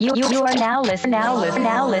You are now listening to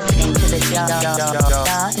the John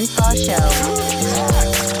and Paul Show.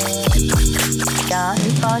 John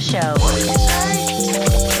and Paul Show.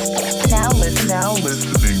 Now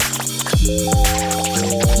listening.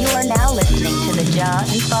 You are now listening to the John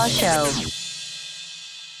and Paul Show.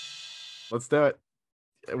 Let's do it.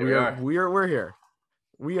 We're here.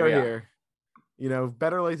 We are here. You know,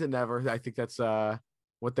 better late than never. I think that's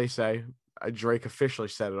what they say. Drake officially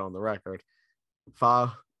said it on the record.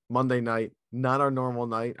 Monday night, not our normal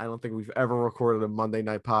night. I don't think we've ever recorded a Monday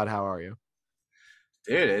night pod. How are you?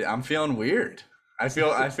 Dude, I'm feeling weird. I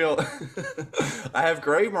feel I have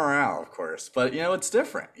great morale, of course, but you know, it's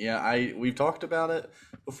different. Yeah, we've talked about it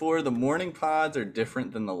before. The morning pods are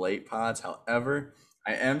different than the late pods. However,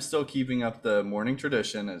 I am still keeping up the morning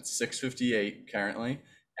tradition. It's 6:58 currently,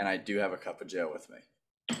 and I do have a cup of Joe with me.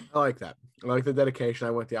 I like that. I like the dedication.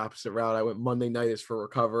 I went the opposite route. I went Monday night is for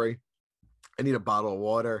recovery. I need a bottle of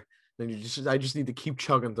water. Then I just need to keep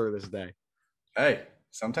chugging through this day. Hey,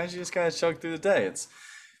 sometimes you just gotta chug through the day.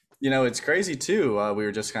 It's crazy too. We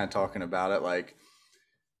were just kind of talking about it. Like,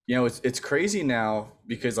 it's crazy now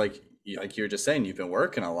because like you were just saying, you've been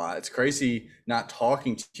working a lot. It's crazy not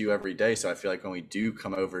talking to you every day. So I feel like when we do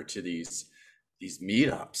come over to these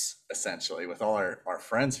meetups, essentially with all our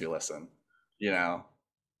friends who listen,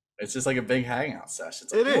 it's just like a big hangout session.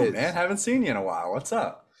 It's like, it is, man. Haven't seen you in a while. What's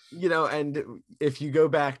up? And if you go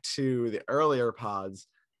back to the earlier pods,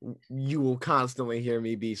 you will constantly hear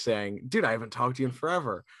me be saying, dude, I haven't talked to you in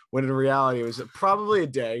forever. When in reality, it was probably a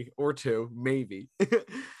day or two, maybe.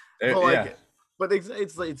 But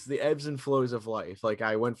it's the ebbs and flows of life. Like,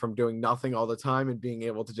 I went from doing nothing all the time and being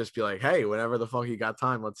able to just be like, hey, whenever the fuck you got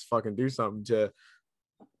time, let's fucking do something, to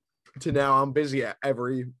now I'm busy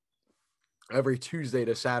every Tuesday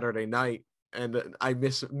to Saturday night. And I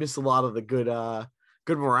miss a lot of the good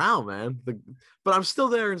morale, man. But I'm still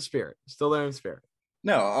there in spirit.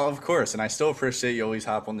 No, of course. And I still appreciate you always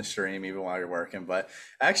hop on the stream even while you're working. But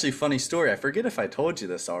actually, funny story. I forget if I told you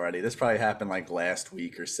this already. This probably happened like last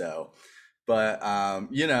week or so. But, I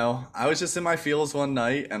was just in my feels one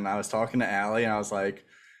night and I was talking to Allie and I was like,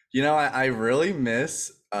 I really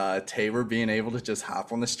miss Tabor being able to just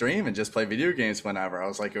hop on the stream and just play video games whenever. I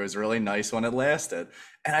was like, it was really nice when it lasted.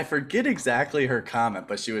 And I forget exactly her comment,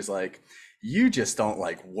 but she was like, you just don't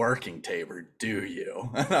like working, Tabor, do you?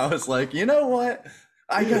 And I was like, you know what?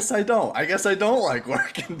 I guess I don't like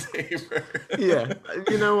working, Tabor. Yeah.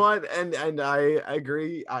 You know what? And I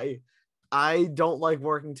agree. I don't like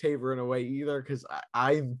working Tabor in a way either, because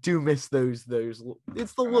I do miss those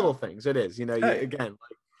it's the little things. It is, Hey. Again,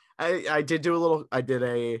 like I did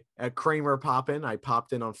a Kramer pop in. I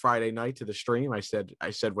popped in on Friday night to the stream. I said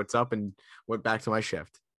what's up and went back to my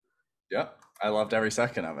shift. Yep. I loved every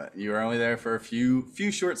second of it. You were only there for a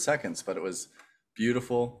few short seconds, but it was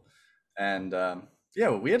beautiful. And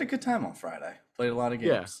we had a good time on Friday. Played a lot of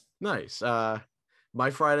games. Yeah, nice.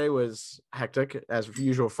 My Friday was hectic, as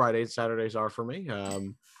usual. Fridays and Saturdays are for me.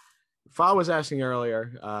 Fa was asking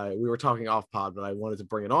earlier, we were talking off pod, but I wanted to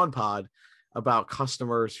bring it on pod about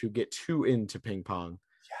customers who get too into ping pong.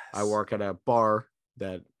 Yes. I work at a bar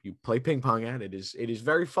that you play ping pong at. It is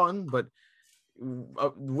very fun, but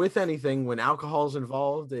with anything, when alcohol is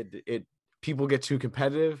involved, it people get too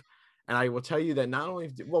competitive. And I will tell you that not only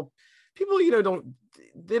people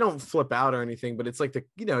don't flip out or anything, but it's like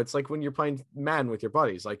it's like when you're playing Madden with your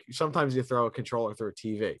buddies. Like, sometimes you throw a controller through a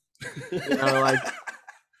TV.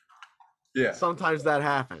 Yeah, sometimes that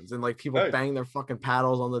happens, and like people bang their fucking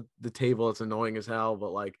paddles on the table. It's annoying as hell,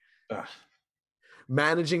 but like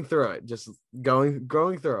managing through it, just going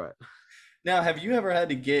through it. Now, have you ever had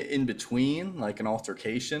to get in between, like an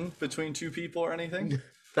altercation between two people or anything?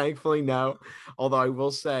 Thankfully, no. Although I will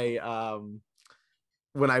say,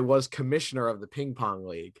 when I was commissioner of the ping pong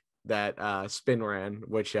league that Spin ran,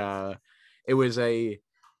 which it's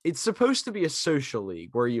supposed to be a social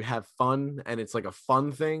league where you have fun and it's like a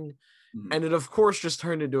fun thing. Mm-hmm. And it, of course, just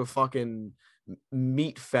turned into a fucking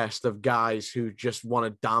meat fest of guys who just want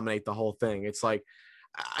to dominate the whole thing. It's like,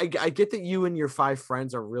 I get that you and your 5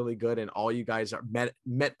 friends are really good and all you guys are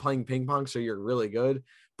met playing ping pong, so you're really good,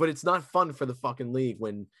 but it's not fun for the fucking league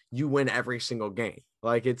when you win every single game.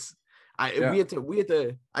 Like, I had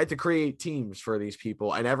to create teams for these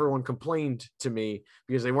people, and everyone complained to me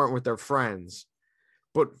because they weren't with their friends.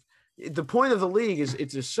 But the point of the league is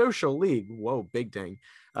it's a social league. Whoa, big ding.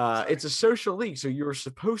 It's a social league, so you're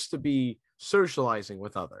supposed to be socializing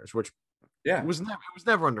with others, which was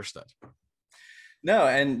never understood. No,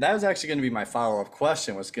 and that was actually going to be my follow-up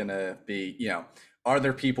question, was going to be, are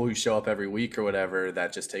there people who show up every week or whatever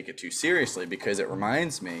that just take it too seriously? Because it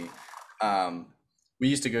reminds me, we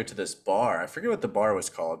used to go to this bar. I forget what the bar was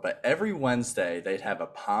called, but every Wednesday they'd have a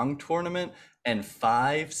pong tournament and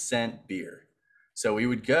 5-cent beer. So we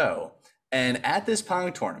would go, and at this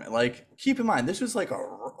pong tournament, like keep in mind, this was like a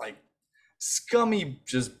like scummy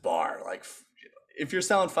just bar. Like if you're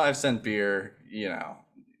selling 5-cent beer, you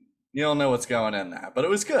don't know what's going in that, but it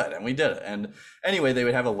was good and we did it. And anyway, they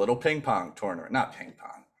would have a little pong tournament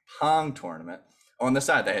on the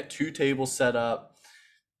side. They had 2 tables set up,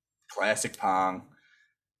 classic pong.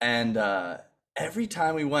 And every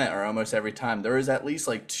time we went, or almost every time, there was at least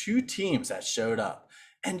like 2 teams that showed up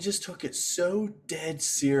and just took it so dead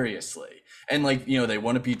seriously. And like, they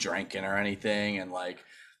wouldn't be drinking or anything. And like,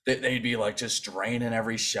 they'd be like just draining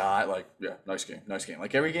every shot. Like, yeah, nice game.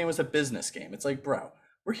 Like every game was a business game. It's like, bro,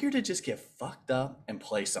 we're here to just get fucked up and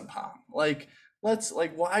play some pong. Like,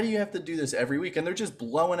 why do you have to do this every week? And they're just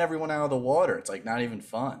blowing everyone out of the water. It's like not even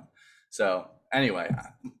fun. So anyway,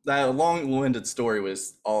 that long-winded story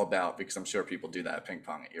was all about, because I'm sure people do that at ping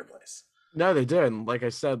pong at your place. No, they did. And like I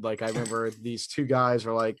said, like I remember these 2 guys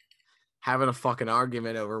were like having a fucking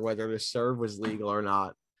argument over whether the serve was legal or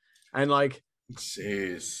not. And like,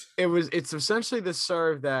 jeez, it's essentially the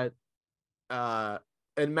serve that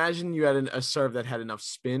imagine you had a serve that had enough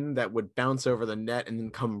spin that would bounce over the net and then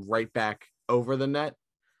come right back over the net.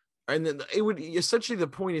 And then it would essentially, the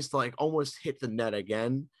point is to like almost hit the net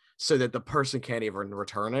again so that the person can't even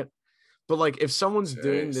return it. But like if someone's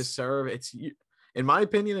doing this serve, it's, in my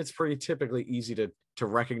opinion, it's pretty typically easy to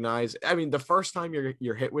recognize. I mean, the first time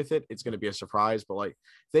you're hit with it, it's going to be a surprise, but like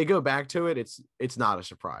they go back to it, it's not a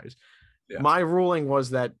surprise. Yeah. My ruling was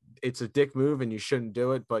that it's a dick move and you shouldn't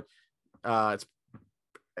do it, but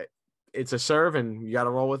it's a serve and you got to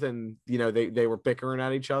roll with it. And they were bickering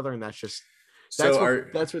at each other, and that's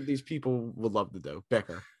what these people would love to do,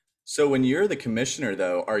 bicker. So when you're the commissioner,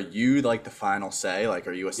 though, are you like the final say? Like,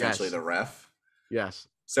 are you essentially the ref? Yes.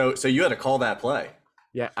 So you had to call that play.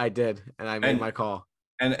 Yeah, I did, and I made my call.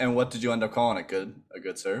 And what did you end up calling? A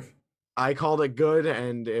good serve? I called it good,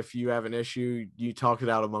 and if you have an issue, you talk it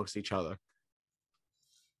out amongst each other.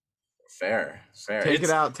 Fair. Take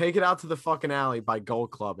it out to the fucking alley by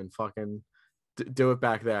Gold Club and fucking do it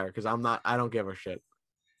back there, because I don't give a shit.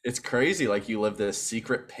 It's crazy, like you live this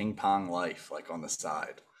secret ping pong life, like on the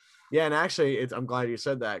side. Yeah, and actually, I'm glad you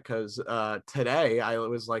said that, because today I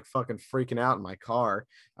was like fucking freaking out in my car.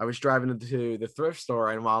 I was driving into the thrift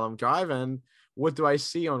store, and while I'm driving, what do I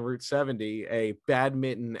see on Route 70? A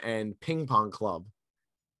badminton and ping pong club.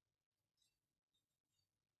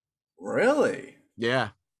 Really? Yeah.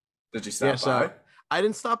 Did you stop by? So I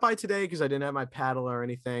didn't stop by today because I didn't have my paddle or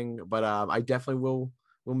anything, but I definitely will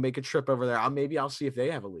make a trip over there. Maybe I'll see if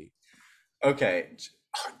they have a league. Okay.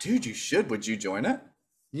 Oh, dude, you should. Would you join it?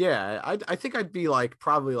 Yeah, I think I'd be like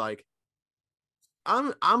probably like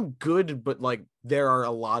I'm good, but like there are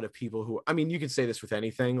a lot of people who, I mean, you could say this with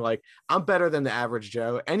anything. Like I'm better than the average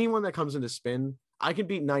Joe. Anyone that comes into spin, I can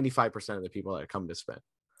beat 95% of the people that come to spin.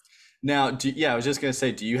 Now, I was just gonna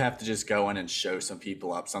say, do you have to just go in and show some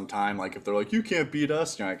people up sometime? Like if they're like, you can't beat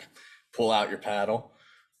us, you're like, pull out your paddle.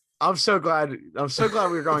 I'm so glad we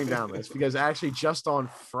were going down this, because actually just on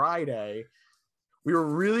Friday, we were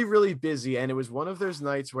really, really busy, and it was one of those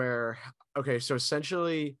nights where, okay, so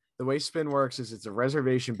essentially the way spin works is it's a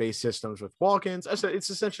reservation-based systems with walk-ins.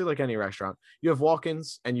 It's essentially like any restaurant. You have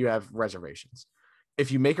walk-ins and you have reservations.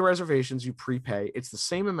 If you make a reservations, you prepay. It's the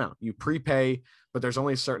same amount. You prepay, but there's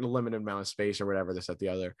only a certain limited amount of space or whatever, this, that, the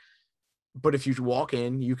other. But if you walk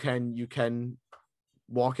in, you can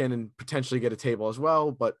walk in and potentially get a table as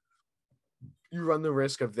well, but you run the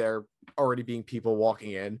risk of there already being people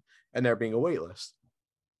walking in and there being a wait list.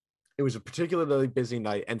 It was a particularly busy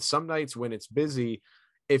night. And some nights when it's busy,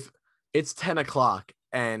 if it's 10 o'clock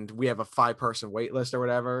and we have a 5-person wait list or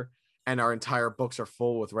whatever, and our entire books are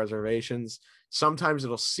full with reservations, sometimes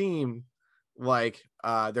it'll seem like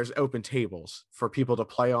there's open tables for people to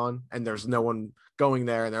play on, and there's no one going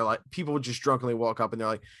there. And they're like, people just drunkenly walk up and they're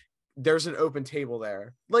like, there's an open table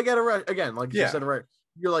there. Like at a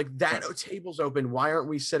you're like, that table's open. Why aren't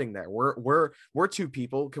we sitting there? We're 2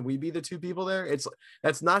 people. Can we be the 2 people there?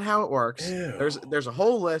 That's not how it works. Ew. There's a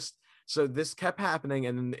whole list. So this kept happening,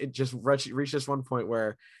 and then it just reached this one point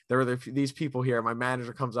where there were these people here. My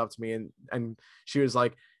manager comes up to me and she was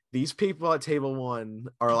like, these people at table 1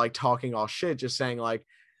 are like talking all shit, just saying like,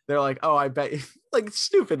 they're like, oh, I bet, like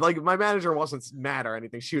stupid. Like my manager wasn't mad or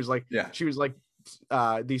anything. She was like,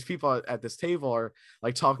 these people at this table are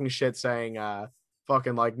like talking shit, saying,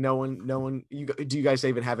 fucking like no one do you guys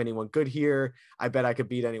even have anyone good here? I bet I could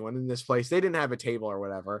beat anyone in this place. They didn't have a table or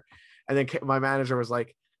whatever. And then my manager was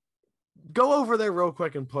like, go over there real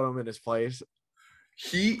quick and put him in his place.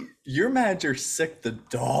 Your manager sicked the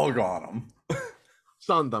dog on him.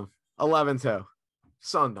 Sunned them 11-2.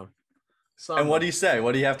 Sunned them. And what do you say?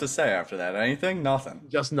 What do you have to say after that? Anything? Nothing.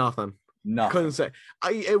 Just nothing. Nothing. Couldn't say.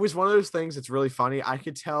 It was one of those things. It's really funny. I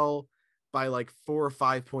could tell by like 4 or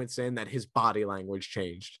 5 points in that his body language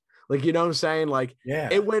changed. Like, you know what I'm saying? Like, Yeah.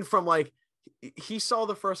 it went from like he saw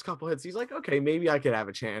the first couple hits. He's like, okay, maybe I could have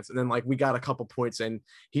a chance. And then like we got a couple points in.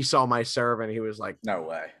 He saw my serve and he was like, No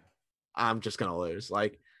way. I'm just gonna lose.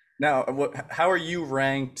 Like, now, how are you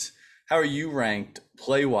ranked? How are you ranked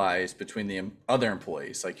play wise between the other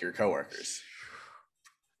employees, like your coworkers?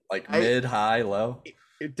 Like mid, high, low?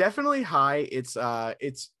 Definitely high. It's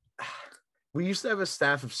we used to have a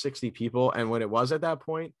staff of 60 people, and when it was at that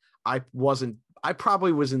point, I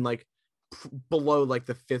probably was in like below like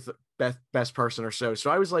the fifth best person or so.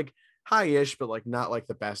 So I was like high-ish, but like not like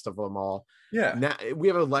the best of them all. Yeah. Now we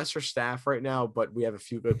have a lesser staff right now, but we have a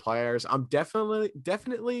few good players. I'm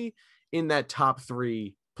definitely in that top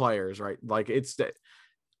 3 players, right? Like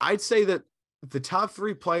I'd say that the top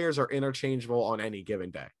 3 players are interchangeable on any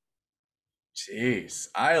given day. Jeez,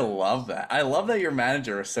 I love that. I love that your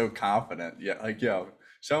manager is so confident. Yeah, like, yo,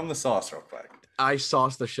 show him the sauce real quick. I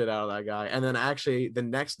sauced the shit out of that guy. And then actually the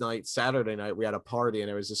next night, Saturday night, we had a party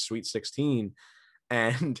and it was a Sweet 16.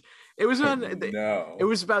 And it was it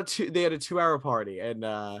was about they had a 2-hour party. And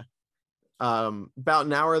about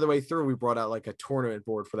an hour of the way through, we brought out like a tournament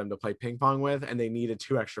board for them to play ping pong with, and they needed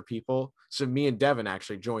 2 extra people. So me and Devin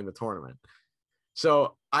actually joined the tournament.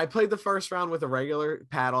 So I played the first round with a regular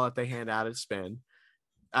paddle that they hand out at spin.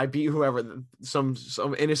 I beat whoever, some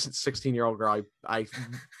innocent 16-year-old girl. I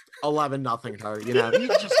 11-0 her. You know,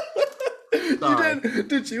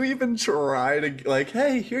 did you even try to like,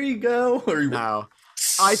 hey, here you go? Or no.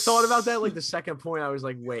 I thought about that like the second point. I was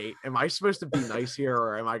like, wait, am I supposed to be nice here,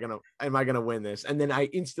 or am I gonna win this? And then I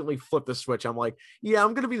instantly flipped the switch. I'm like, yeah,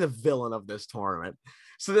 I'm gonna be the villain of this tournament.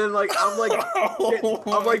 So then like I'm like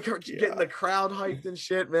getting the crowd hyped and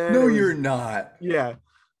shit, man. No, you're not. Yeah.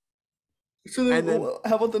 So then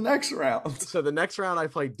how about the next round? So the next round I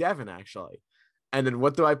played Devin actually. And then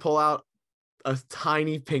what do I pull out? A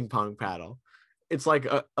tiny ping pong paddle. It's like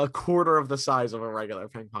a quarter of the size of a regular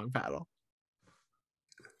ping pong paddle.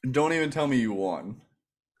 Don't even tell me you won.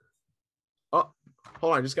 Oh,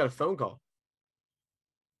 hold on. I just got a phone call.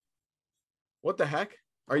 What the heck?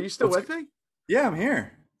 Are you still with me? Yeah, I'm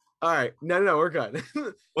here. All right. No, we're good.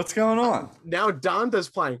 What's going on? Now Donda's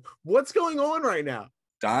playing. What's going on right now?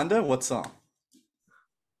 Donda? What song?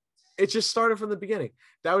 It just started from the beginning.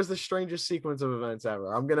 That was the strangest sequence of events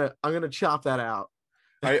ever. I'm gonna chop that out.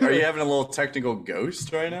 Are you having a little technical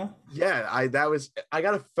ghost right now? Yeah, I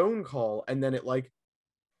got a phone call and then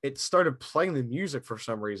it started playing the music for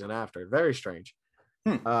some reason after. Very strange.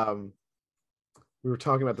 We were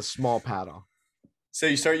talking about the small paddle. So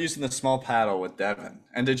you start using the small paddle with Devin,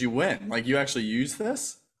 and did you win? Like you actually used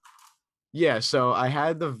this? Yeah, so I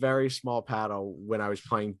had the very small paddle when I was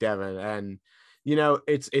playing Devin, and you know,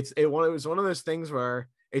 it was one of those things where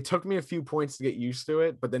it took me a few points to get used to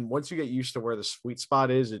it, but then once you get used to where the sweet spot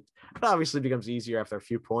is, it obviously becomes easier after a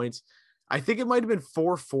few points. I think it might have been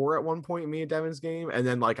 4-4 at one point in me and Devin's game, and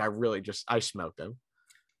then like I smoked him.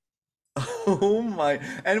 Oh my!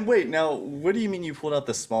 And wait, now what do you mean you pulled out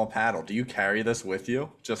the small paddle? Do you carry this with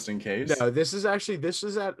you just in case? No, this is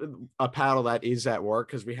at a paddle that is at work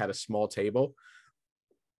because we had a small table,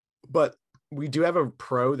 but we do have a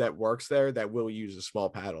pro that works there that will use a small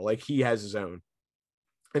paddle. Like he has his own,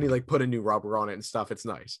 and he like put a new rubber on it and stuff. It's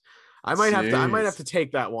nice. I might have to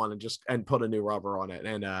take that one and put a new rubber on it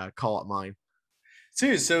and call it mine.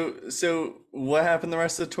 Dude, so what happened the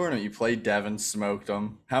rest of the tournament? You played Devin, smoked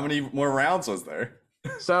him. How many more rounds was there?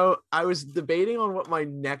 So I was debating on what my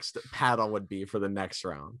next paddle would be for the next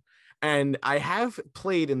round. And I have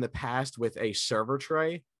played in the past with a server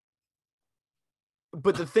tray.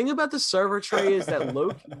 But the thing about the server tray is that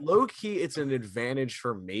low key, it's an advantage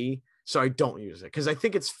for me. So I don't use it because I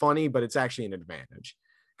think it's funny, but it's actually an advantage.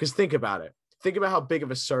 Because think about it. Think about how big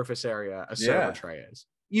of a surface area a server tray is.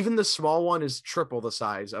 Even the small one is triple the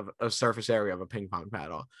size of a surface area of a ping pong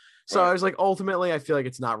paddle. So right. I was like, ultimately, I feel like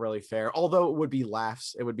it's not really fair. Although it would be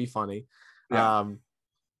laughs. It would be funny. Yeah.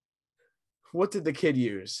 What did the kid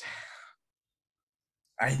use?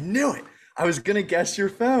 I knew it. I was going to guess your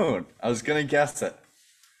phone. I was going to guess it.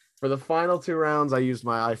 For the final 2 rounds, I used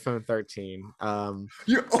my iPhone 13. My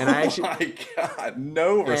God,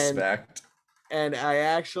 no respect. And I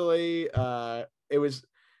actually, it was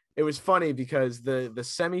funny because the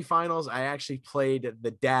semifinals, I actually played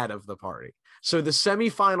the dad of the party. So the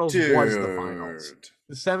semifinals was the finals.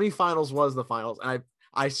 The semifinals was the finals. And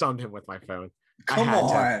I summed him with my phone. I Come had to.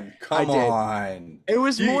 on, I come did. on. It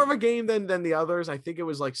was more of You a game than the others. I think it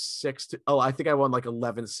was like 6 to, oh, I think I won like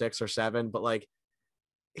 11-6 or 7, but like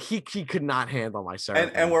he could not handle my serve,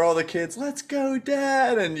 and man. we're all the kids, let's go,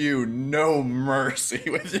 Dad, and you no mercy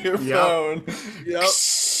with your Yep. phone. Yep.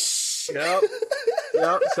 Yep.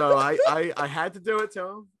 Yep. So I had to do it to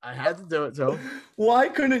him. I had to do it to him. Why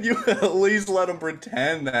couldn't you at least let him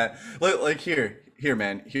pretend that like here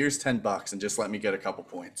man, here's $10 and just let me get a couple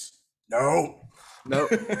points? No. No.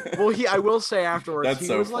 Well, I will say afterwards, That's he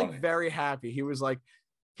so was funny. like very happy. He was like,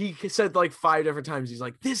 he said like 5 different times, he's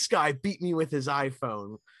like, this guy beat me with his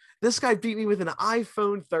iPhone. This guy beat me with an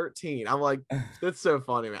iPhone 13. I'm like, that's so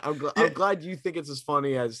funny, man. I'm glad you think it's as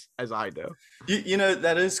funny as I do. You know,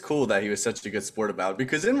 that is cool that he was such a good sport about it,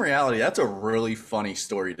 because in reality, that's a really funny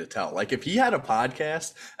story to tell. Like, if he had a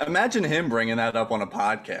podcast, imagine him bringing that up on a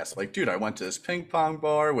podcast. Like, dude, I went to this ping pong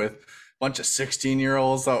bar with a bunch of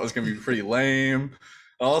 16-year-olds, thought it was going to be pretty lame.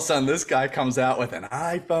 All of a sudden, this guy comes out with an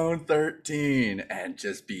iPhone 13 and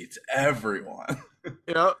just beats everyone.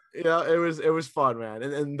 Yeah, it was fun, man.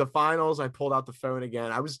 And the finals, I pulled out the phone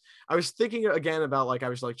again. I was thinking again about, like, I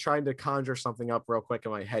was like trying to conjure something up real quick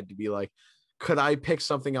in my head to be like, could I pick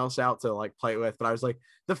something else out to like play with? But I was like,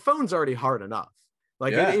 the phone's already hard enough.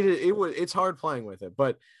 Like Yeah. it's hard playing with it.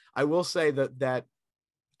 But I will say that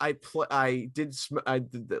I did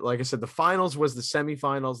like I said, the finals was the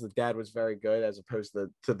semifinals. The dad was very good as opposed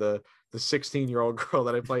to the 16-year-old girl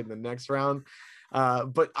that I played in the next round.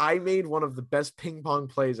 But I made one of the best ping pong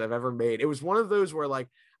plays I've ever made. It was one of those where, like,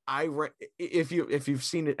 if you've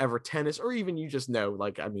seen it ever tennis, or even you just know,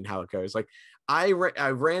 like, I mean, how it goes. Like, I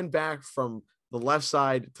ran back from the left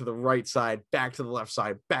side to the right side, back to the left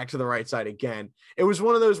side, back to the right side again. It was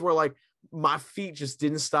one of those where, like, my feet just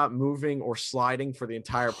didn't stop moving or sliding for the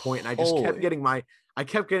entire point, and I just kept getting my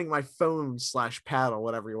phone / paddle,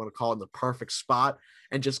 whatever you want to call it, in the perfect spot,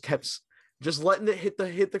 and just kept letting it hit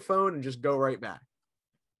the phone and just go right back.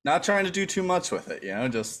 Not trying to do too much with it, you know,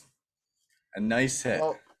 just a nice hit.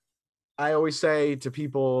 Well, I always say to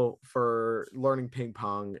people for learning ping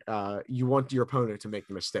pong, you want your opponent to make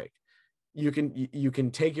the mistake. You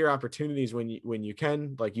can take your opportunities when you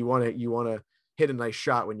can, like, you want to hit a nice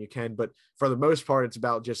shot when you can, but for the most part, it's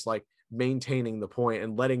about just like maintaining the point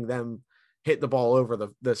and letting them hit the ball over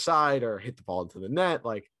the side or hit the ball into the net.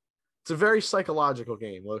 Like, it's a very psychological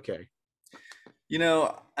game. Okay. You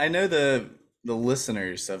know, I know the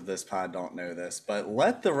listeners of this pod don't know this, but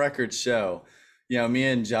let the record show, you know, me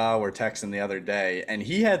and Ja were texting the other day, and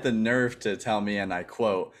he had the nerve to tell me, and I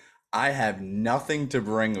quote, "I have nothing to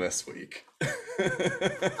bring this week."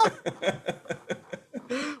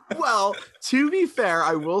 Well, to be fair,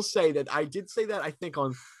 I will say that I did say that, I think,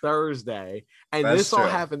 on Thursday, and That's this all true.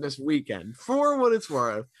 happened this weekend, for what it's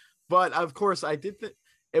worth. But of course, I did.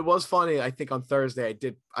 It was funny. I think on Thursday,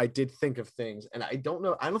 I did think of things, and I don't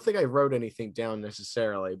know. I don't think I wrote anything down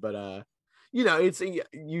necessarily, but you know,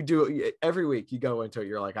 you do every week. You go into it,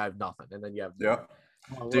 you're like, I have nothing, and then you have. Yep.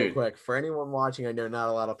 Real Dude. quick, for anyone watching, I know not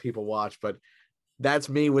a lot of people watch, but that's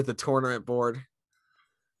me with the tournament board.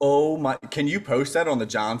 Oh my, can you post that on the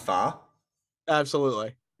John Fa?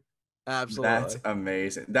 Absolutely. That's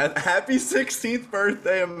amazing. That happy 16th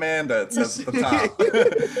birthday, Amanda. It says at the top.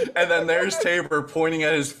 And then there's Tabor pointing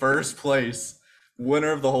at his first place,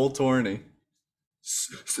 winner of the whole tourney.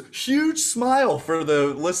 Huge smile for the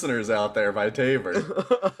listeners out there by Tabor.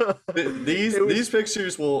 These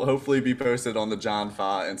pictures will hopefully be posted on the John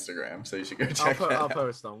Fa Instagram, so you should go check that out. I'll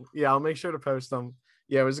post them. Yeah, I'll make sure to post them.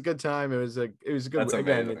 Yeah, it was a good time. It was a good. That's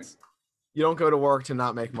again, amazing. you don't go to work to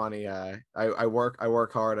not make money. I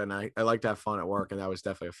work hard, and I like to have fun at work, and that was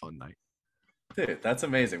definitely a fun night. Dude, that's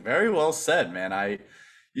amazing. Very well said, man. I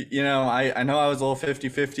know I was a little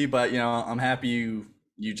 50-50, but, you know, I'm happy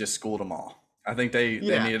you just schooled them all. I think they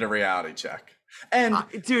needed a reality check. And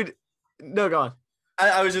dude, no, go on.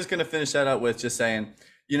 I was just gonna finish that up with just saying,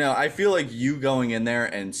 you know, I feel like you going in there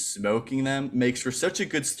and smoking them makes for such a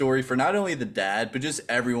good story for not only the dad, but just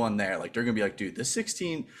everyone there. Like, they're gonna be like, dude,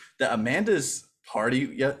 that Amanda's party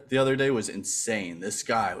the other day was insane. This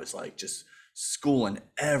guy was like just schooling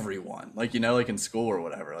everyone, like, you know, like in school or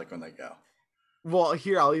whatever, like when they go. Well,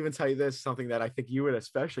 here, I'll even tell you this, something that I think you would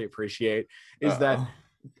especially appreciate is that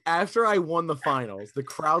after I won the finals, the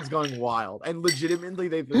crowd's going wild, and legitimately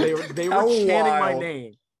they were chanting my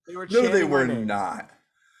name. They were not.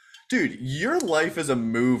 Dude, your life is a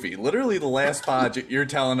movie. Literally, the last pod you're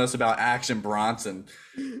telling us about Action Bronson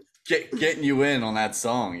getting you in on that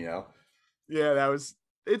song, yo. Yeah,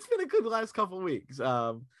 it's been a good last couple of weeks.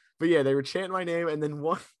 But yeah, they were chanting my name, and then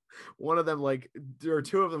one of them, like, or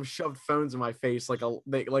two of them, shoved phones in my face like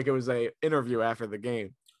it was a interview after the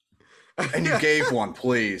game. And you gave one,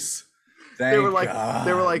 please. They were Thank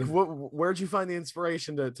like, God. where'd you find the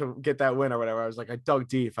inspiration to get that win or whatever? I was like, I dug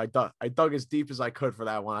deep. I dug as deep as I could for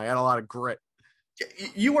that one. I had a lot of grit.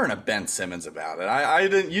 You weren't a Ben Simmons about it. I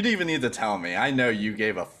didn't. You didn't even need to tell me. I know you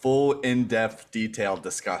gave a full, in-depth, detailed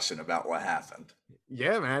discussion about what happened.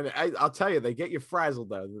 Yeah, man. I'll tell you, they get you frazzled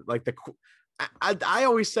though. Like I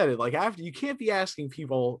always said it. Like after you can't be asking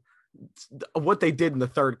people what they did in the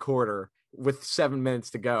third quarter with 7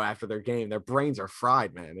 minutes to go after their game. Their brains are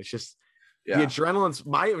fried, man. It's just Yeah, my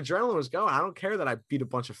adrenaline was going. I don't care that I beat a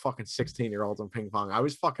bunch of fucking 16-year-olds in ping pong. I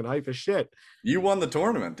was fucking hype as shit. you won the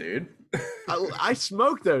tournament, dude. I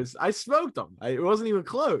smoked those. I smoked them. It wasn't even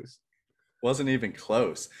close. Wasn't even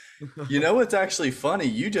close. You know what's actually funny?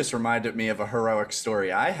 You just reminded me of a heroic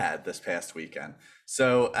story I had this past weekend.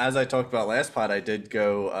 So, as I talked about last pod, I did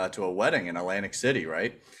go to a wedding in Atlantic City,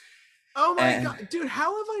 right? Oh my And god, dude!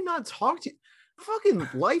 How have I not talked to you? Fucking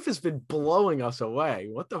life has been blowing us away.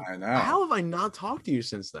 What the? I know. How have I not talked to you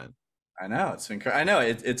since then? I know it's been. I know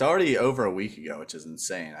it's already over a week ago, which is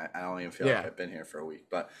insane. I don't even feel like I've been here for a week.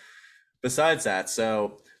 But besides that,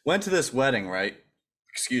 so went to this wedding, right?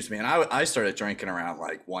 Excuse me, and I started drinking around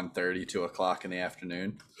like 1:30, 2 o'clock in the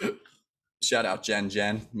afternoon. Shout out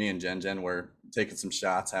Jen. Me and Jen were taking some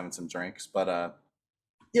shots, having some drinks. But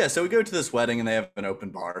yeah, so we go to this wedding and they have an open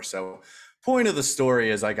bar. So point of the story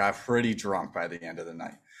is I got pretty drunk by the end of the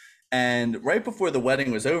night. And right before the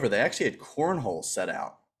wedding was over, they actually had cornhole set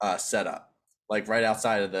up, like right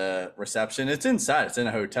outside of the reception. It's inside, it's in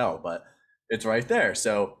a hotel, but it's right there.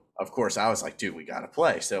 So of course I was like, dude, we gotta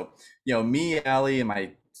play. So, me, Allie, and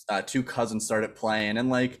my two cousins started playing, and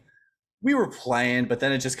like we were playing, but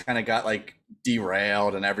then it just kind of got like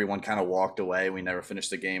derailed and everyone kind of walked away. We never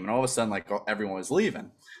finished the game. And all of a sudden, like everyone was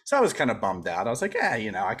leaving. So I was kind of bummed out. I was like, I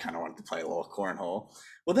kind of wanted to play a little cornhole.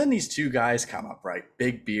 Well, then these two guys come up, right?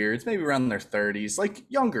 Big beards, maybe around their 30s, like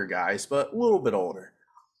younger guys, but a little bit older.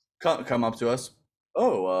 Come up to us.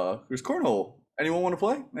 Oh, there's cornhole. Anyone want to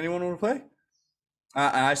play? Anyone want to play?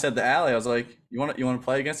 And I said to Allie, I was like, you want to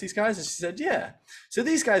play against these guys? And she said, yeah. So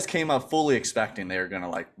these guys came up fully expecting they were going to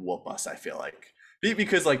like whoop us, I feel like.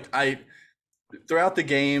 Because like throughout the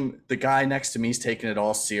game, the guy next to me is taking it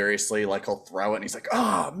all seriously. Like he'll throw it and he's like,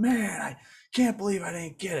 oh man, I can't believe I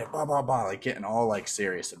didn't get it. Blah, blah, blah. Like getting all like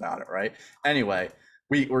serious about it, right? Anyway,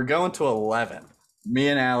 we're going to 11. Me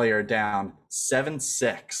and Allie are down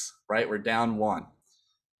 7-6, right? We're down 1.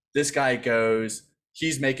 This guy goes,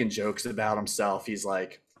 he's making jokes about himself. He's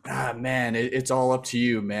like, man, it's all up to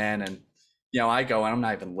you, man. And, I go, and I'm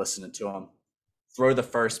not even listening to him. Throw the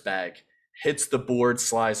first bag, hits the board,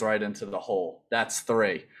 slides right into the hole. That's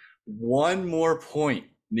 3. One more point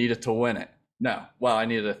needed to win it. No, well, I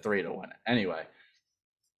needed a 3 to win it. Anyway,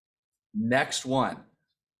 next one,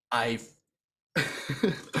 I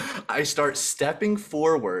start stepping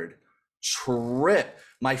forward, trip.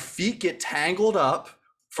 My feet get tangled up.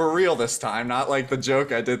 For real this time, not like the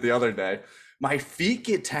joke I did the other day. My feet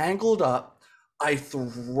get tangled up. I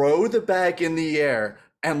throw the bag in the air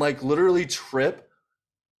and like literally trip,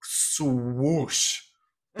 swoosh.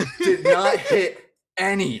 Did not hit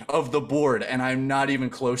any of the board, and I'm not even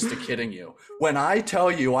close to kidding you. When I tell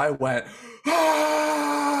you I went,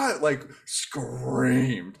 like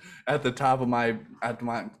screamed at the top of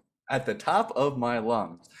my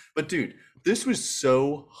lungs. But dude, this was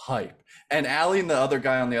so hype. And Allie and the other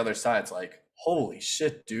guy on the other side's like, holy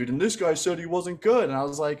shit, dude. And this guy said he wasn't good. And I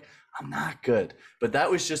was like, I'm not good. But that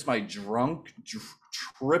was just my drunk,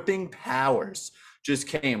 tripping powers just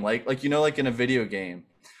came. Like like in a video game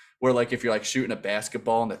where like if you're like shooting a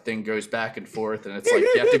basketball and the thing goes back and forth and it's like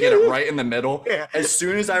you have to get it right in the middle. Yeah. As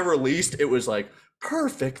soon as I released, it was like,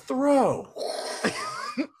 perfect throw.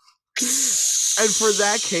 And for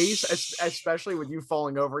that case, especially with you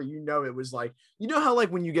falling over, it was like, how like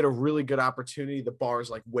when you get a really good opportunity, the bar is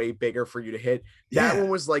like way bigger for you to hit. That one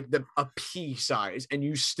was like a pea size, and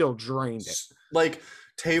you still drained it. Like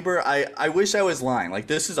Tabor, I wish I was lying. Like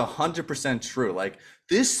this is 100% true. Like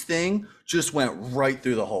this thing just went right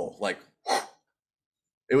through the hole. Like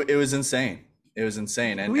it was insane. It was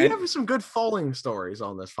insane. And we have some good falling stories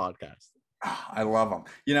on this podcast. I love them.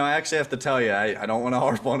 I actually have to tell you, I don't want to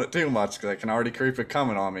harp on it too much because I can already creep it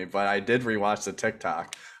coming on me, but I did rewatch the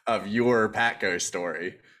TikTok of your Patco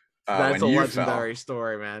story. That's a legendary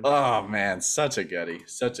story, man. Oh man, such a goodie.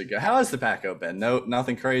 How has the Patco been? No,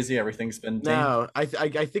 nothing crazy. Everything's been tame? No, I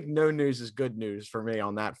think no news is good news for me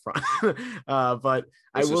on that front. But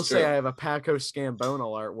I will say I have a Patco scambone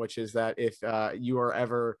alert, which is that if you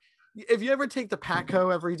ever take the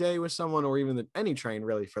Patco every day with someone, or even any train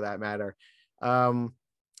really for that matter,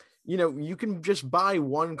 you can just buy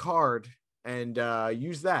one card and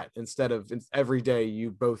use that instead of every day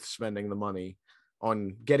you both spending the money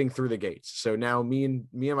on getting through the gates. So now me and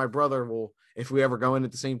my brother will, if we ever go in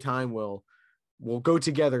at the same time, we'll go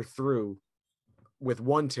together through with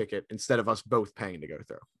one ticket instead of us both paying to go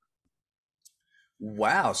through.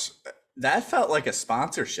 Wow, that felt like a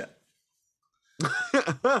sponsorship.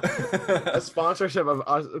 A sponsorship of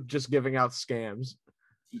us just giving out scams.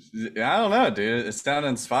 I don't know, dude. It sounds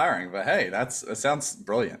inspiring, but hey, it sounds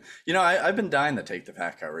brilliant. You know, I've been dying to take the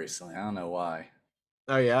Patco recently. I don't know why.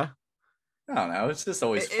 Oh yeah. I don't know. It's just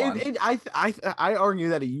always fun. I argue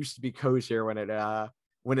that it used to be cozier when it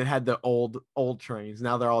had the old trains.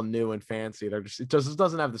 Now they're all new and fancy. It just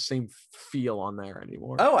doesn't have the same feel on there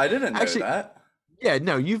anymore. Oh, I didn't know that. Yeah,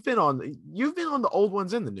 no, you've been on the old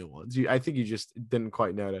ones and the new ones. I think you just didn't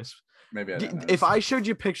quite notice. Maybe I didn't. If I showed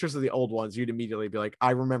you pictures of the old ones, you'd immediately be like,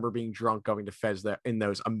 I remember being drunk going to Fez in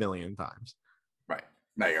those a million times. Right.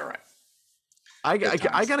 No, you're right. I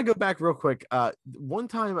gotta go back real quick. One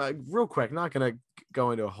time, real quick, not gonna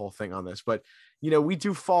go into a whole thing on this, but we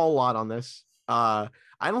do fall a lot on this. I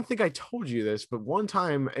don't think I told you this, but one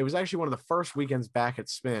time, it was actually one of the first weekends back at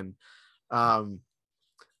Spin.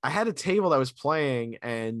 I had a table that was playing,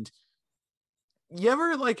 and you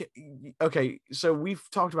ever okay, so we've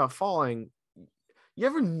talked about falling. You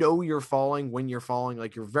ever know you're falling when you're falling?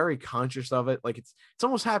 Like you're very conscious of it. Like it's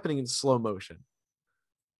almost happening in slow motion.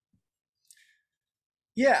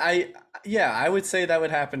 Yeah, I would say that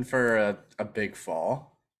would happen for a big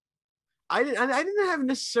fall. I didn't have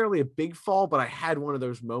necessarily a big fall, but I had one of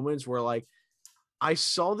those moments where like I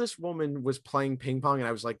saw this woman was playing ping pong and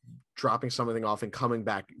I was like dropping something off and coming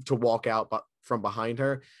back to walk out from behind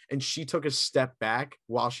her. And she took a step back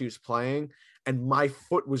while she was playing and my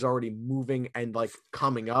foot was already moving and like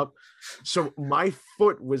coming up. So my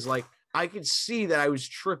foot was like, I could see that I was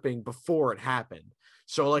tripping before it happened.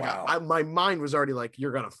 So like wow. My mind was already like,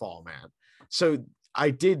 you're going to fall, man. So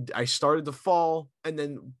I started to fall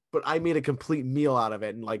but I made a complete meal out of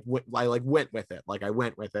it and I went with it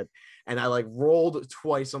and I like rolled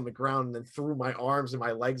twice on the ground and then threw my arms and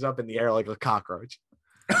my legs up in the air like a cockroach.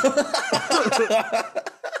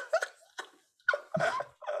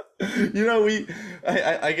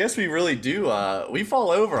 I guess we really do. We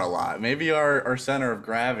fall over a lot. Maybe our center of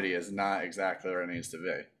gravity is not exactly where it needs to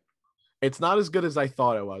be. It's not as good as I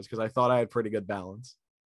thought it was because I thought I had pretty good balance.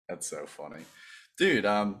 That's so funny. Dude,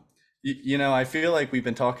 I feel like we've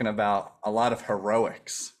been talking about a lot of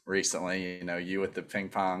heroics recently, you with the ping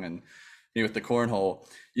pong and me with the cornhole.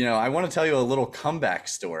 I want to tell you a little comeback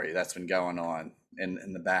story that's been going on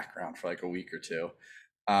in the background for like a week or two.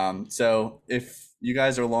 So if you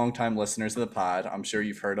guys are longtime listeners of the pod, I'm sure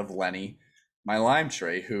you've heard of Lenny, my lime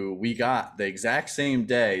tree, who we got the exact same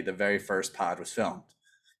day the very first pod was filmed.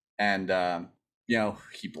 And,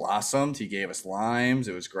 he blossomed, he gave us limes.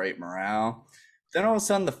 It was great morale. Then all of a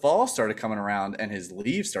sudden the fall started coming around and his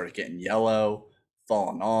leaves started getting yellow,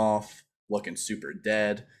 falling off, looking super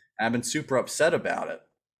dead. And I've been super upset about it.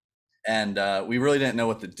 And we really didn't know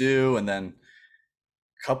what to do. And then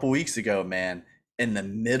a couple weeks ago, man, in the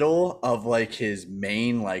middle of like his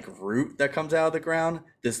main like root that comes out of the ground,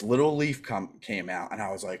 this little leaf came out. And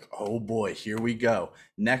I was like, oh boy, here we go.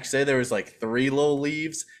 Next day there was like 3 little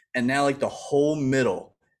leaves. And now like the whole middle,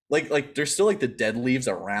 like there's still like the dead leaves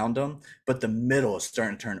around them, but the middle is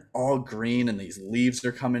starting to turn all green and these leaves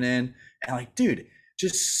are coming in. And like, dude,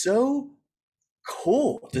 just so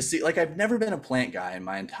cool to see. Like I've never been a plant guy in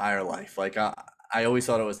my entire life. Like I always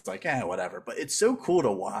thought it was like, whatever, but it's so cool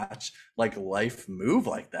to watch like life move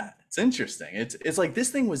like that. It's interesting. It's like this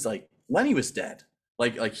thing was like Lenny was dead.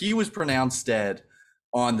 Like he was pronounced dead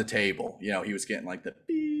on the table. He was getting like the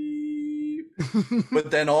beep.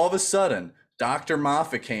 But then all of a sudden, Dr.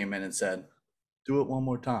 Moffat came in and said, do it one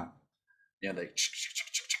more time. Like,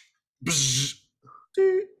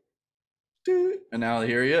 and now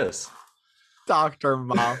here he is. Dr.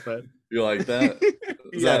 Moffat. You like that?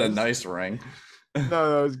 Is that a nice ring?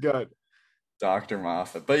 No, that was good. Dr.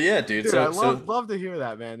 Moffat. But yeah, dude. I love to hear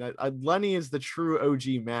that, man. Lenny is the true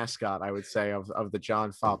OG mascot, I would say, of the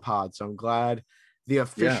John Fa pod. So I'm glad the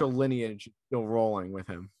official lineage is still rolling with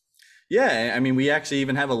him. Yeah, I mean, we actually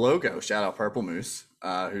even have a logo. Shout out Purple Moose,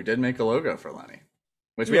 who did make a logo for Lenny,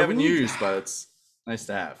 which we haven't used, but it's nice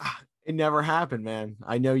to have. It never happened, man.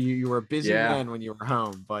 I know you were a busy man when you were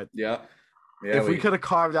home, but if we could have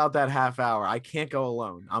carved out that half hour, I can't go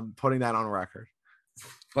alone. I'm putting that on record.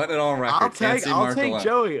 Putting it on record. I'll take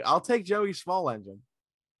Joey. I'll take Joey Small Engine.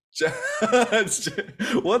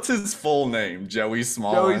 What's his full name? Joey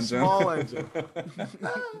Small Engine. Small Engine.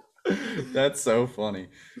 That's so funny.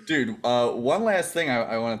 Dude, one last thing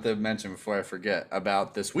I wanted to mention before I forget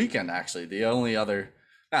about this weekend, actually. The only other,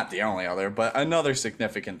 not the only other, but another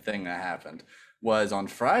significant thing that happened was on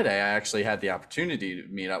Friday, I actually had the opportunity to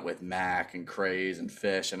meet up with Mac and Craze and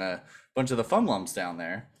Fish and a bunch of the Fun Lumps down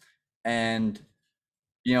there. And,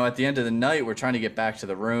 at the end of the night, we're trying to get back to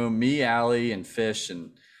the room. Me, Allie, and Fish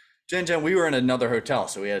and Jen, we were in another hotel,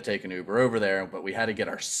 so we had to take an Uber over there, but we had to get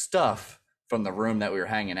our stuff from the room that we were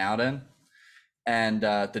hanging out in, and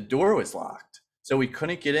the door was locked, so we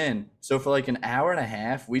couldn't get in. So for like an hour and a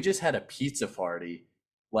half, we just had a pizza party,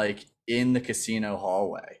 like in the casino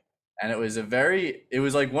hallway, and it was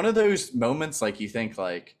like one of those moments, like you think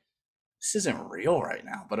like this isn't real right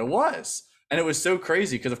now, but it was. And it was so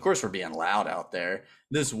crazy because of course we're being loud out there.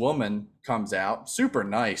 This woman comes out, super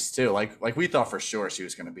nice too. Like we thought for sure she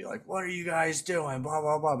was gonna be like, "What are you guys doing?" Blah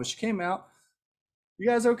blah blah. But she came out, "You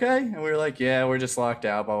guys okay?" And we were like, "Yeah, we're just locked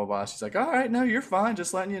out." Blah blah blah. She's like, "All right, no, you're fine.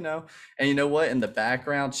 Just letting you know." And you know what? In the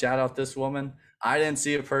background, shout out this woman. I didn't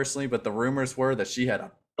see it personally, but the rumors were that she had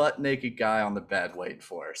a butt naked guy on the bed waiting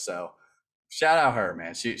for her. So shout out her,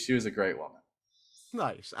 man. She was a great woman.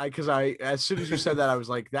 Nice. Because as soon as you said that, I was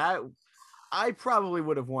like, that I probably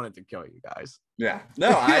would have wanted to kill you guys. Yeah. No,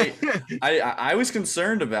 I was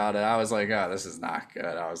concerned about it. I was like, oh, this is not good.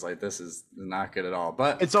 I was like, this is not good at all.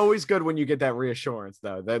 But it's always good when you get that reassurance,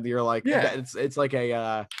 though, that you're like, yeah, it's like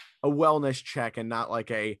a wellness check and not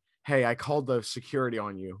like a, hey, I called the security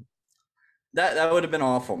on you. That would have been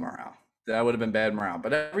awful morale. That would have been bad morale.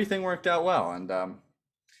 But everything worked out well, and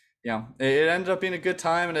it ended up being a good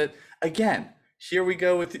time. And it again, here we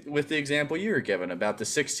go with the example you were given about the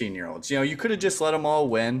 16-year-olds. You could have just let them all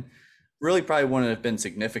win. Really probably wouldn't have been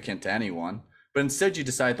significant to anyone. But instead you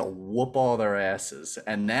decided to whoop all their asses.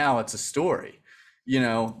 And now it's a story.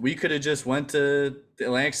 We could have just went to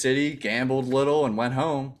Atlantic City, gambled a little, and went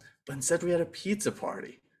home. But instead we had a pizza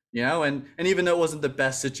party. And even though it wasn't the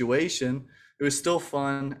best situation, it was still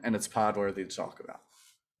fun, and it's pod worthy to talk about.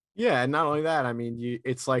 Yeah, and not only that, I mean,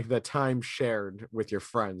 it's like the time shared with your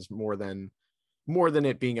friends more than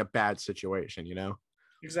it being a bad situation,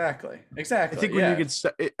 Exactly. I think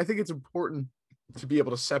I think it's important to be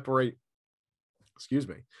able to separate. Excuse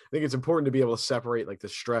me. I think it's important to be able to separate like the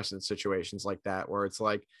stress in situations like that, where it's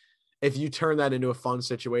like, if you turn that into a fun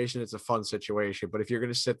situation, it's a fun situation. But if you're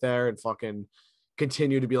gonna sit there and fucking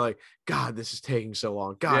continue to be like, God, this is taking so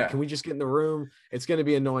long. God, can we just get in the room? It's gonna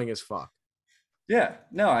be annoying as fuck. Yeah,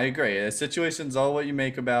 no, I agree. The situation's all what you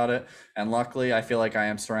make about it. And luckily, I feel like I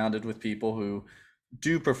am surrounded with people who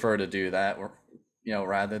do prefer to do that, or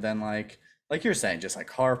rather than like you're saying, just like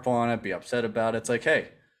harp on it, be upset about it. It's like, hey,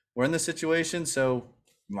 we're in this situation, so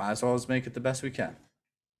might as well just make it the best we can.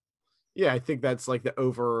 Yeah, I think that's like the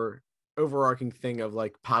overarching thing of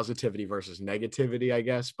like positivity versus negativity, I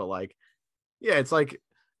guess. But like, yeah, it's like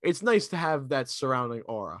it's nice to have that surrounding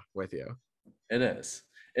aura with you. It is.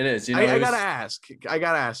 It is. I gotta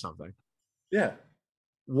ask something. Yeah.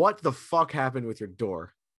 What the fuck happened with your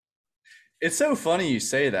door? It's so funny you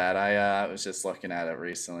say that. I was just looking at it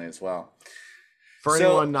recently as well. For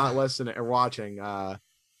anyone not listening or watching, Fa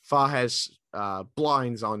has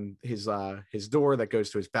blinds on his door that goes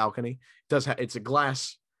to his balcony. It's a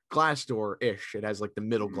glass door ish. It has like the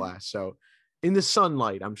middle glass, so in the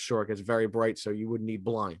sunlight, I'm sure it gets very bright, so you wouldn't need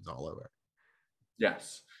blinds all over.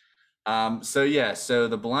 Yes. So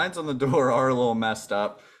the blinds on the door are a little messed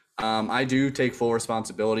up. I do take full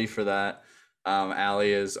responsibility for that.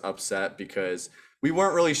 Allie is upset because we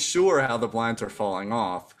weren't really sure how the blinds were falling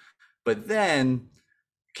off, but then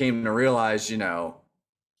came to realize, when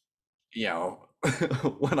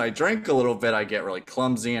I drink a little bit, I get really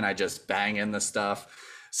clumsy and I just bang in the stuff.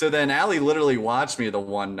 So then Allie literally watched me the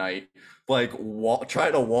one night, like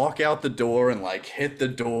try to walk out the door and like hit the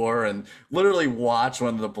door and literally watch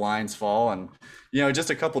one of the blinds fall. And,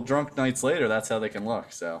 just a couple drunk nights later, that's how they can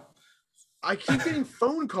look. So I keep getting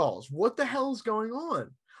phone calls. What the hell is going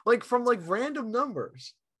on? Like from like random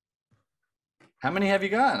numbers. How many have you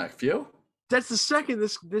gotten? A few? That's the second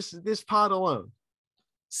this pod alone.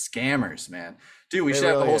 Scammers, man. Dude, we should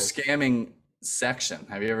have a whole scamming section.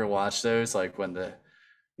 Have you ever watched those? Like when the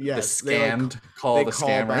scammed call the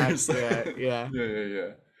scammers. Yeah.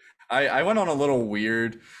 I went on a little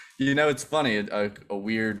weird, it's funny, a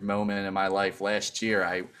weird moment in my life. Last year,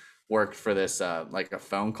 I worked for this like a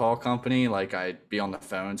phone call company. Like I'd be on the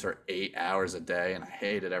phones for 8 hours a day, and I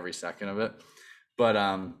hated every second of it. But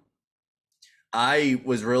I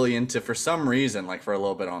was really into, for some reason, like for a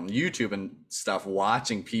little bit on YouTube and stuff,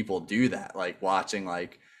 watching people do that, like watching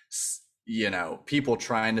like people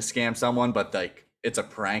trying to scam someone, but like it's a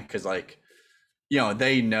prank because like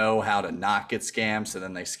they know how to not get scammed, so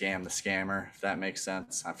then they scam the scammer, if that makes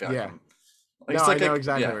sense. I feel like Yeah. it's I know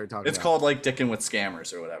exactly what you're talking it's about. called like dicking with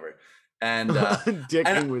scammers or whatever. And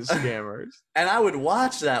Dicking with scammers. And I would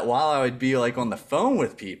watch that while I would be like on the phone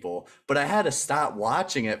with people, but I had to stop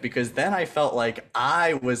watching it because then I felt like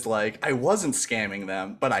I wasn't scamming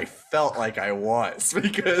them, but I felt like I was,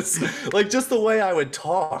 because like just the way I would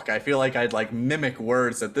talk, I feel like I'd like mimic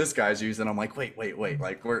words that this guy's using. I'm like, wait,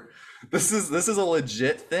 like this is a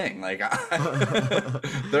legit thing. Like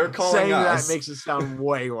they're calling Saying us. that makes it sound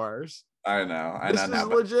way worse. I know. This is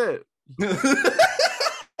legit.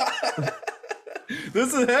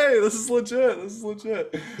 This is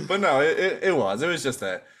legit. But no, it was just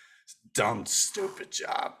a dumb, stupid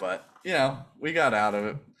job. But we got out of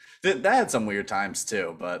it. That had some weird times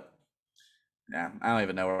too. But yeah, I don't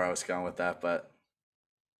even know where I was going with that. But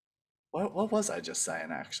what was I just saying?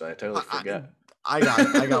 Actually, I totally forget. I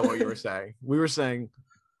got what you were saying. We were saying,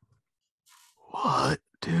 what,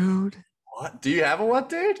 dude? What? Do you have a what,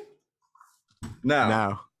 dude?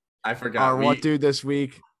 No. I forgot. Our what, dude, this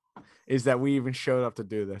week is that we even showed up to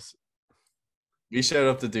do this. We showed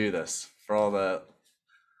up to do this for all the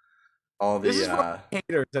this is for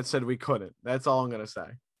haters that said we couldn't. That's all I'm gonna say.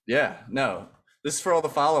 Yeah, no. This is for all the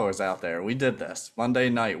followers out there. We did this Monday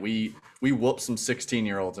night. We whooped some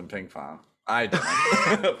 16-year-olds in ping pong. I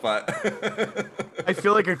didn't, but I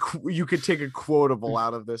feel like you could take a quotable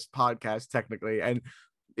out of this podcast technically, and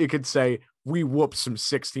it could say, "We whooped some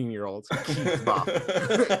 16-year-olds." Keith Bob.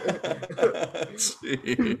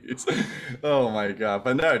 Jeez. Oh my god.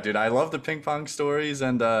 But no, dude, I love the ping pong stories,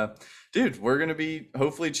 and dude, we're gonna be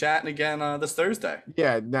hopefully chatting again this Thursday.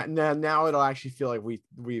 Yeah, now it'll actually feel like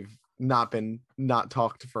we've not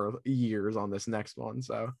talked for years on this next one.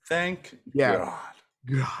 So thank God.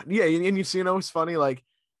 Yeah, and it's funny, like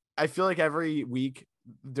I feel like every week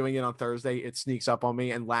doing it on Thursday, it sneaks up on me.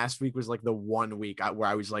 And last week was like the one week where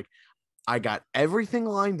I was like, I got everything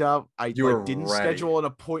lined up. I didn't schedule an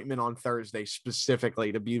appointment on Thursday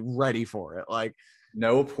specifically to be ready for it. Like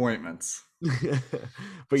no appointments.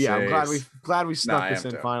 But yeah, I'm glad we snuck this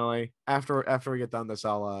in finally. After we get done this,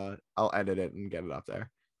 I'll edit it and get it up there.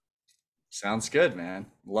 Sounds good, man.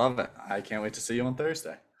 Love it. I can't wait to see you on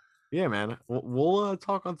Thursday. Yeah, man. We'll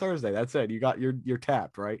talk on Thursday. That's it. You got you're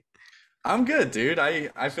tapped, right? I'm good, dude.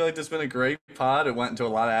 I feel like this has been a great pod. It went into a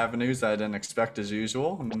lot of avenues that I didn't expect as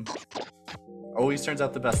usual. And always turns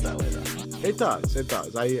out the best that way, though. It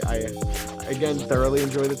does. I again thoroughly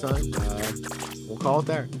enjoy the time. We'll call it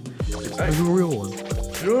there. It's a real one.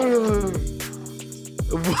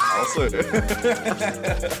 Also,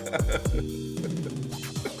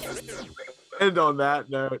 End on that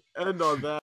note.